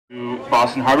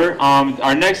Boston Harbor.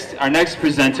 Our next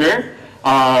presenter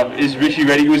is Rishi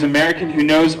Reddy, who is American, who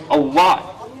knows a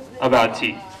lot about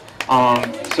tea.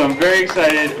 So I'm very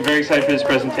excited for this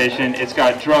presentation. It's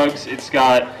got drugs, it's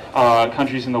got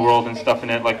countries in the world and stuff in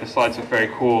it. Like, the slides look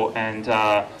very cool, and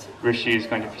Rishi is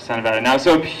going to present about it now.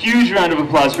 So a huge round of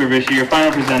applause for Rishi, your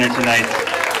final presenter tonight.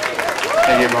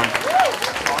 Thank you, everyone.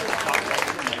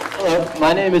 Hello,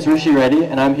 my name is Rishi Reddy,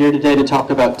 and I'm here today to talk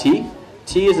about tea.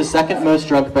 Tea is the second most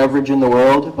drunk beverage in the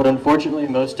world, but unfortunately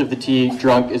most of the tea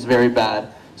drunk is very bad.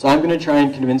 So I'm going to try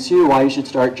and convince you why you should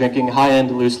start drinking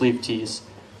high-end loose-leaf teas.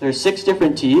 There are 6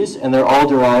 different teas, and they're all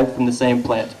derived from the same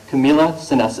plant, Camellia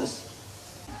sinensis.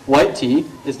 White tea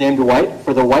is named white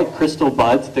for the white crystal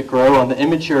buds that grow on the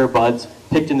immature buds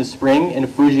picked in the spring in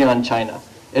Fujian, China.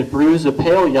 It brews a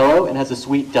pale yellow and has a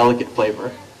sweet, delicate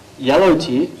flavor. Yellow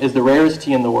tea is the rarest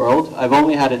tea in the world. I've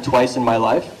only had it twice in my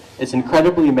life. It's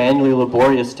incredibly manually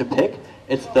laborious to pick.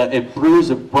 It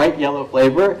brews a bright yellow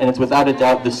flavor, and it's without a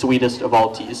doubt the sweetest of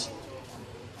all teas.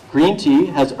 Green tea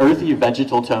has earthy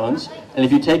vegetal tones, and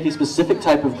if you take a specific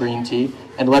type of green tea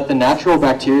and let the natural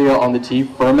bacteria on the tea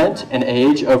ferment and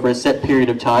age over a set period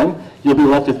of time, you'll be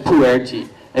left with pu'er tea,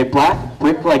 a black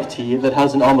brick-like tea that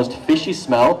has an almost fishy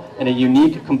smell and a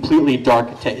unique, completely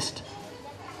dark taste.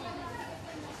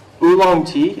 Oolong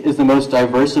tea is the most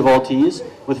diverse of all teas,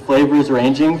 with flavors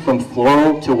ranging from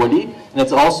floral to woody, and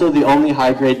it's also the only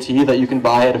high-grade tea that you can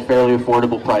buy at a fairly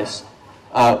affordable price.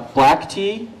 Black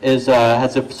tea has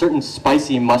a certain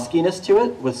spicy muskiness to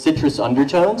it with citrus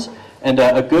undertones, and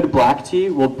a good black tea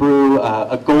will brew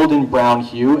a golden brown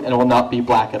hue and will not be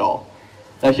black at all.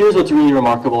 Now here's what's really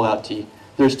remarkable about tea.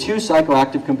 There's 2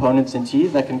 psychoactive components in tea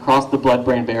that can cross the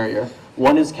blood-brain barrier.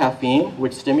 One is caffeine,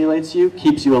 which stimulates you,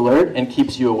 keeps you alert, and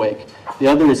keeps you awake. The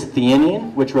other is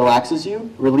theanine, which relaxes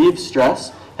you, relieves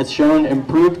stress, has shown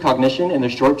improved cognition in the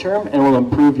short term, and will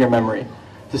improve your memory.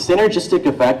 The synergistic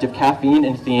effect of caffeine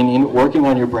and theanine working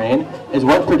on your brain is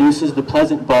what produces the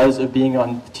pleasant buzz of being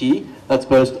on tea that's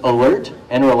both alert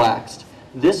and relaxed.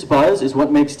 This buzz is what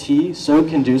makes tea so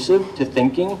conducive to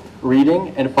thinking,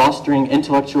 reading, and fostering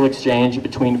intellectual exchange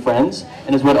between friends,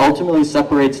 and is what ultimately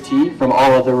separates tea from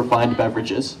all other refined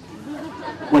beverages.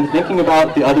 When thinking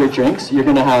about the other drinks, you're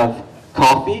going to have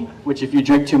coffee, which if you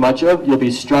drink too much of, you'll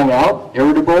be strung out,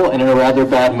 irritable, and in a rather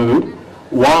bad mood.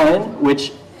 Wine,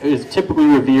 which is typically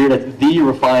revered as the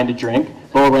refined drink,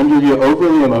 but will render you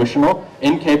overly emotional,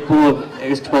 incapable of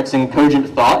expressing cogent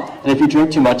thought, and if you drink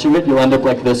too much of it, you'll end up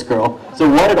like this girl. So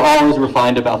what at all is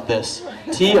refined about this?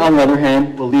 Tea, on the other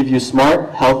hand, will leave you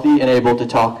smart, healthy, and able to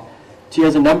talk. Tea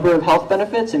has a number of health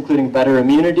benefits, including better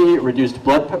immunity, reduced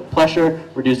blood pressure,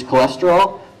 reduced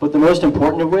cholesterol, but the most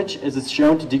important of which is it's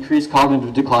shown to decrease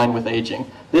cognitive decline with aging.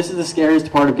 This is the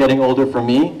scariest part of getting older for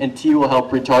me, and tea will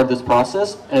help retard this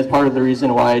process, and is part of the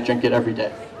reason why I drink it every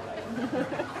day.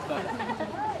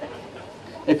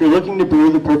 If you're looking to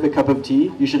brew the perfect cup of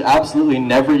tea, you should absolutely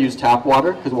never use tap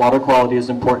water, because water quality is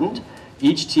important.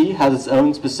 Each tea has its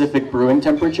own specific brewing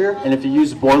temperature, and if you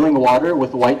use boiling water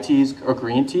with white teas or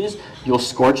green teas, you'll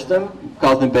scorch them,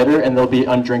 cause them bitter, and they'll be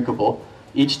undrinkable.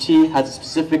 Each tea has a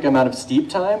specific amount of steep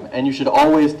time, and you should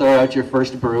always throw out your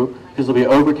first brew because it'll be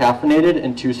over-caffeinated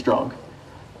and too strong.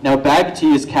 Now, bagged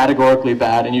tea is categorically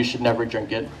bad, and you should never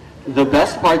drink it. The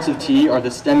best parts of tea are the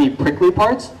stemmy, prickly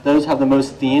parts. Those have the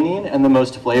most theanine and the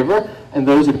most flavor, and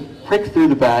those would prick through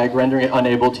the bag, rendering it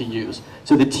unable to use.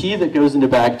 So the tea that goes into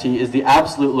bagged tea is the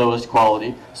absolute lowest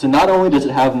quality. So not only does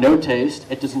it have no taste,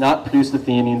 it does not produce the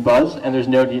theanine buzz, and there's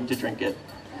no need to drink it.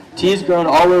 Tea is grown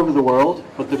all over the world,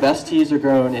 but the best teas are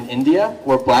grown in India,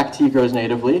 where black tea grows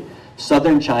natively,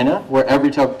 southern China, where every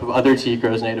type of other tea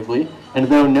grows natively, and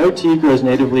though no tea grows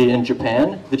natively in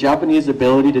Japan, the Japanese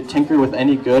ability to tinker with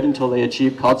any good until they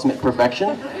achieve consummate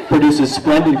perfection produces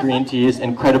splendid green teas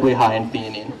incredibly high in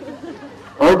theanine.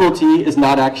 Herbal tea is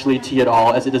not actually tea at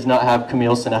all, as it does not have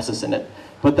Camellia sinensis in it.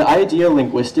 But the idea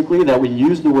linguistically that we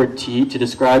use the word tea to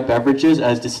describe beverages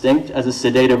as distinct as a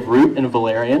sedative root in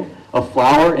valerian, a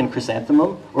flower in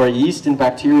chrysanthemum, or a yeast and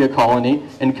bacteria colony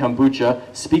in kombucha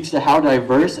speaks to how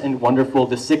diverse and wonderful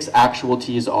the 6 actual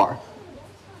teas are.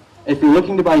 If you're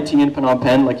looking to buy tea in Phnom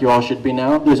Penh, like you all should be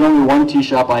now, there's only one tea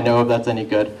shop I know of that's any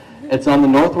good. It's on the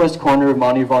northwest corner of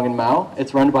Mani Vong and Mao.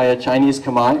 It's run by a Chinese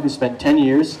Khmer who spent 10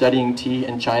 years studying tea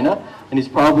in China, and he's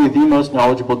probably the most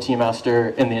knowledgeable tea master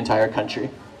in the entire country.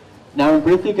 Now I'm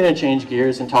briefly going to change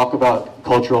gears and talk about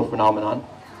cultural phenomenon.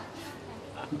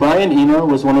 Brian Eno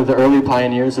was one of the early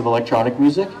pioneers of electronic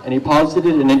music, and he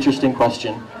posited an interesting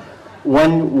question.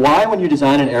 Why, when you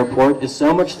design an airport, is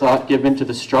so much thought given to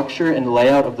the structure and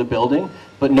layout of the building,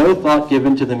 but no thought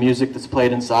given to the music that's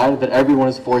played inside that everyone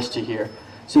is forced to hear?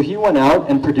 So he went out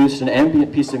and produced an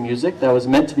ambient piece of music that was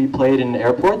meant to be played in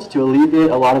airports to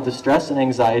alleviate a lot of the stress and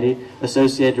anxiety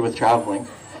associated with traveling.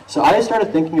 So I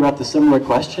started thinking about the similar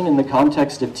question in the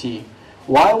context of tea.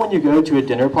 Why, when you go to a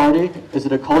dinner party, is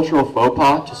it a cultural faux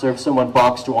pas to serve someone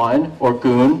boxed wine, or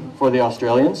goon for the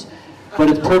Australians, but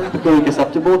it's perfectly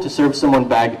acceptable to serve someone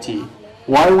bagged tea?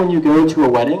 Why, when you go to a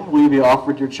wedding, will you be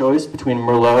offered your choice between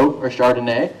Merlot or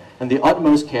Chardonnay, and the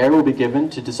utmost care will be given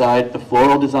to decide the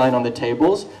floral design on the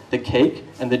tables, the cake,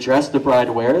 and the dress the bride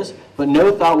wears, but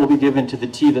no thought will be given to the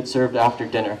tea that's served after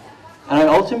dinner? And I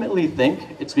ultimately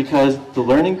think it's because the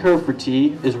learning curve for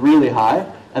tea is really high,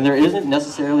 and there isn't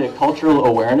necessarily a cultural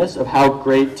awareness of how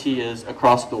great tea is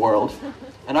across the world.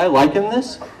 And I liken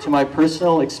this to my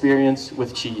personal experience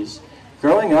with cheese.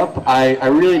 Growing up, I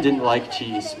really didn't like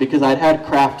cheese because I'd had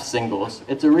Kraft singles.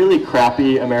 It's a really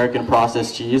crappy American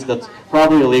processed cheese that's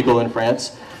probably illegal in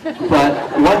France.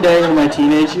 But one day in my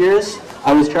teenage years,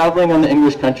 I was traveling on the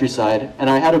English countryside,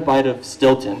 and I had a bite of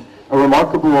Stilton, a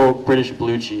remarkable British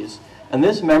blue cheese. And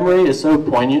this memory is so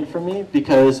poignant for me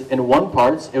because in one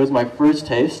part, it was my first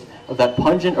taste of that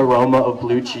pungent aroma of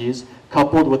blue cheese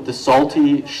coupled with the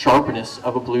salty sharpness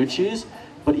of a blue cheese.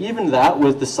 But even that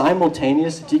was the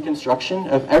simultaneous deconstruction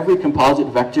of every composite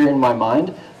vector in my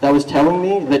mind that was telling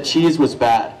me that cheese was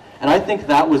bad. And I think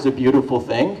that was a beautiful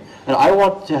thing. And I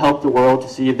want to help the world to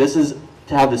see to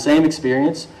have the same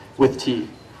experience with tea.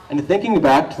 And thinking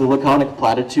back to the laconic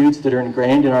platitudes that are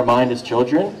ingrained in our mind as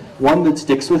children, one that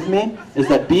sticks with me is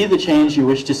that be the change you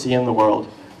wish to see in the world.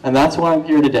 And that's why I'm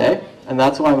here today. And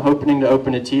that's why I'm hoping to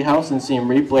open a tea house in Siem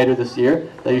Reap later this year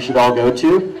that you should all go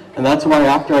to. And that's why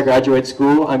after I graduate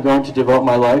school, I'm going to devote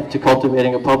my life to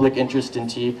cultivating a public interest in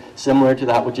tea similar to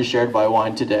that which is shared by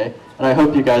wine today. And I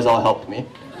hope you guys all helped me.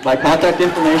 My contact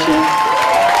information.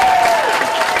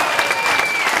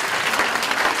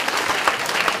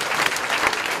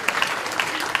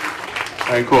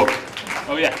 All right, cool.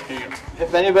 Oh yeah, here you go.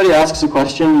 If anybody asks a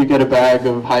question, you get a bag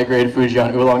of high-grade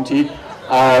Fujian oolong tea.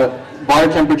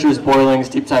 Water temperature is boiling,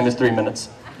 steep time is 3 minutes.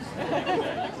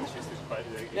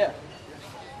 Yeah.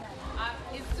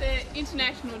 Is the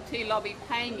International Tea Lobby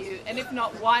paying you? And if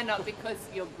not, why not? Because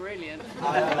you're brilliant.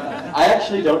 I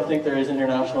actually don't think there is an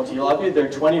international tea lobby. There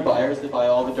are 20 buyers that buy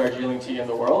all the Darjeeling tea in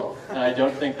the world, and I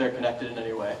don't think they're connected in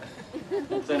any way.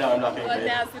 So no, I'm not getting paid.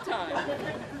 Well, now's the time.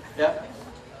 Yeah?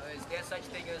 Is there such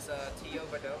thing as tea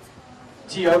overdose?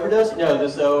 Tea overdose? No,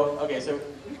 so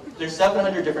there's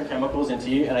 700 different chemicals in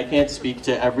tea, and I can't speak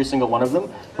to every single one of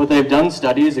them, but they've done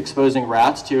studies exposing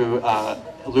rats to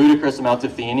ludicrous amounts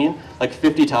of theanine, like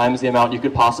 50 times the amount you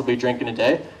could possibly drink in a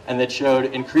day, and that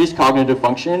showed increased cognitive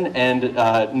function and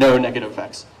no negative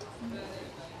effects.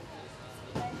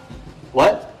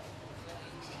 What?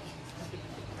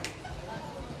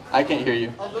 I can't hear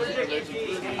you.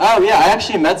 Oh yeah, I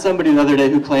actually met somebody the other day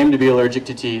who claimed to be allergic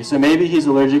to tea. So maybe he's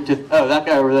allergic to, oh, that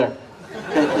guy over there.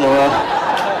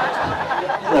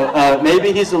 So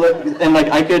maybe he's allergic, and like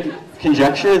I could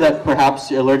conjecture that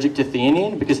perhaps you're allergic to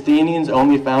theanine because theanine is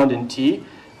only found in tea,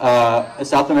 a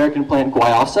South American plant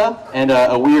guayasa, and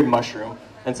a weird mushroom.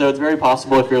 And so it's very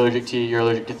possible if you're allergic to tea, you're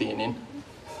allergic to theanine.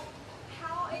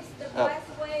 How is the best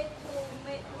way to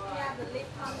make the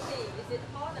Lipton tea? Is it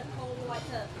hot or cold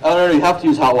water? Oh no, you have to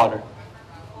use hot water.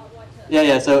 Hot water.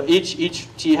 Yeah, so each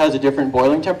tea has a different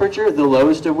boiling temperature, the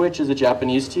lowest of which is a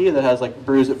Japanese tea that has like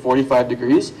brews at 45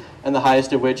 degrees, and the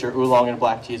highest of which are oolong and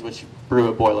black teas, which brew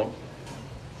at boiling.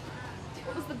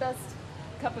 What was the best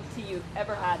cup of tea you've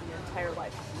ever had in your entire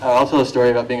life? I'll tell a story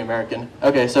about being American.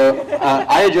 Okay, so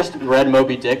I had just read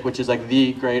Moby Dick, which is like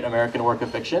the great American work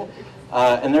of fiction,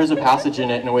 and there's a passage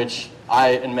in it in which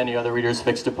I and many other readers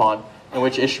fixed upon, in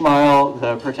which Ishmael,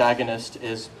 the protagonist,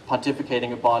 is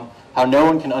pontificating upon how no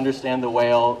one can understand the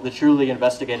whale, the truly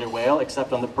investigated whale,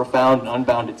 except on the profound and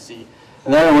unbounded sea.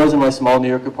 And there I was in my small New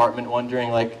York apartment wondering,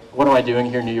 like, what am I doing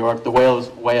here in New York? The whale is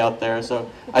way out there. So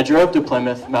I drove to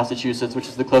Plymouth, Massachusetts, which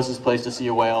is the closest place to see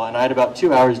a whale, and I had about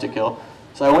 2 hours to kill.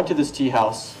 So I went to this tea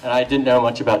house, and I didn't know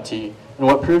much about tea. And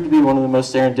what proved to be one of the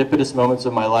most serendipitous moments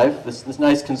of my life, this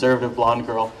nice conservative blonde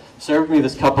girl served me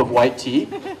this cup of white tea,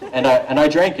 and I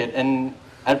drank it. And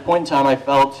at a point in time, I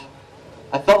felt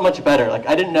much better. Like,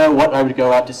 I didn't know what I would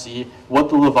go out to see, what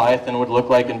the Leviathan would look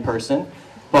like in person,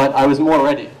 but I was more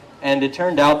ready. And it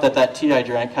turned out that that tea I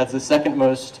drank has the second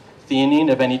most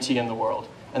theanine of any tea in the world.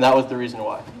 And that was the reason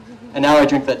why. And now I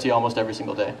drink that tea almost every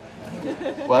single day.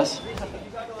 Wes? Can you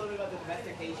talk a little bit about the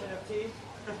domestication of tea?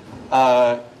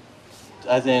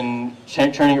 As in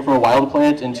turning it from a wild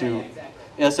plant into... Yeah, exactly.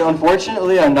 Yeah, so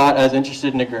unfortunately I'm not as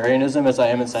interested in agrarianism as I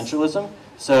am in essentialism.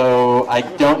 So I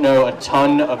don't know a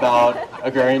ton about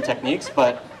agrarian techniques,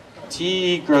 but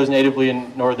tea grows natively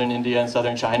in northern India and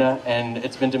southern China, and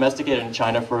it's been domesticated in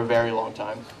China for a very long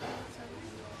time.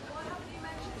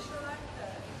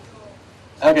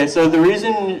 Okay, so the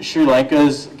reason Sri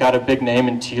Lanka's got a big name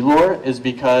in tea lore is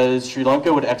because Sri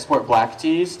Lanka would export black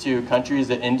teas to countries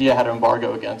that India had an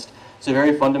embargo against. So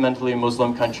very fundamentally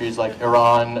Muslim countries like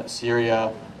Iran,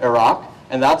 Syria, Iraq,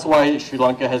 and that's why Sri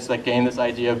Lanka has gained this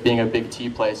idea of being a big tea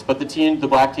place. But the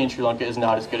black tea in Sri Lanka is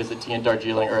not as good as the tea in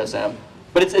Darjeeling or Assam.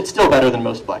 But it's still better than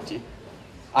most black tea.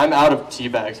 I'm out of tea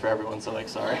bags for everyone, so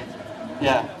sorry.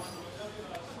 Yeah.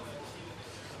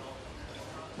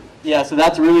 Yeah, so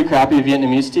that's really crappy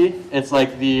Vietnamese tea. It's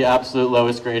like the absolute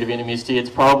lowest grade of Vietnamese tea. It's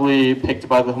probably picked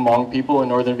by the Hmong people in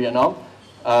northern Vietnam.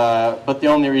 But the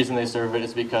only reason they serve it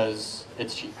is because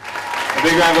it's cheap. A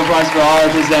big round of applause for all our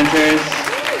presenters.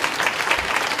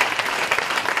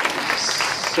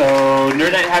 So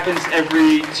Nerd Night happens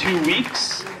every 2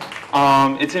 weeks.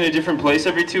 It's in a different place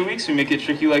every 2 weeks. We make it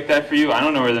tricky like that for you. I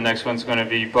don't know where the next one's going to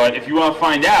be, but if you want to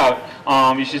find out,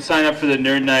 you should sign up for the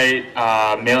Nerd Night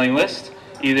mailing list.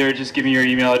 Either just give me your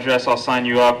email address, I'll sign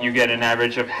you up. You get an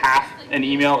average of half an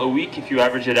email a week if you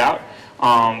average it out.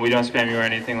 We don't spam you or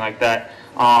anything like that.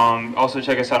 Also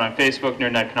check us out on Facebook,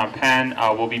 Nerd Night Phnom Penh.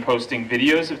 We'll be posting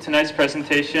videos of tonight's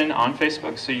presentation on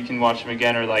Facebook, so you can watch them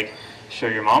again or show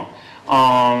your mom.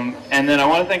 And then I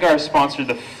want to thank our sponsor,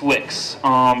 The Flicks.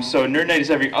 So Nerd Night is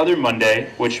every other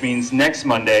Monday, which means next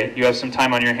Monday you have some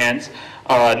time on your hands.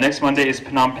 Next Monday is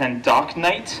Phnom Penh Doc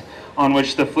Night, on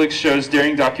which The Flicks shows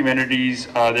daring documentaries.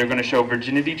 They're going to show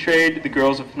Virginity Trade, The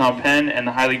Girls of Phnom Penh, and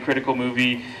the highly critical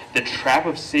movie The Trap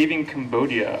of Saving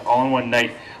Cambodia, all in one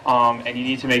night. And you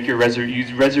need to make your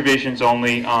use reservations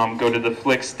only. Go to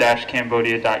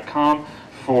theflicks-cambodia.com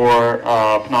for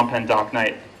Phnom Penh Doc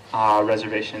Night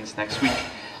reservations next week.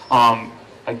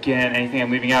 Again, anything I'm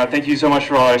leaving out, thank you so much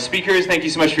for all our speakers. Thank you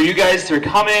so much for you guys for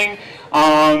coming.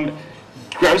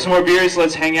 Grab some more beers,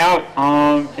 let's hang out.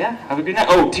 Yeah, have a good night.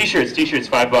 Oh, t-shirts,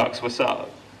 $5. What's up?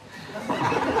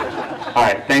 All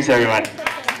right, thanks everyone.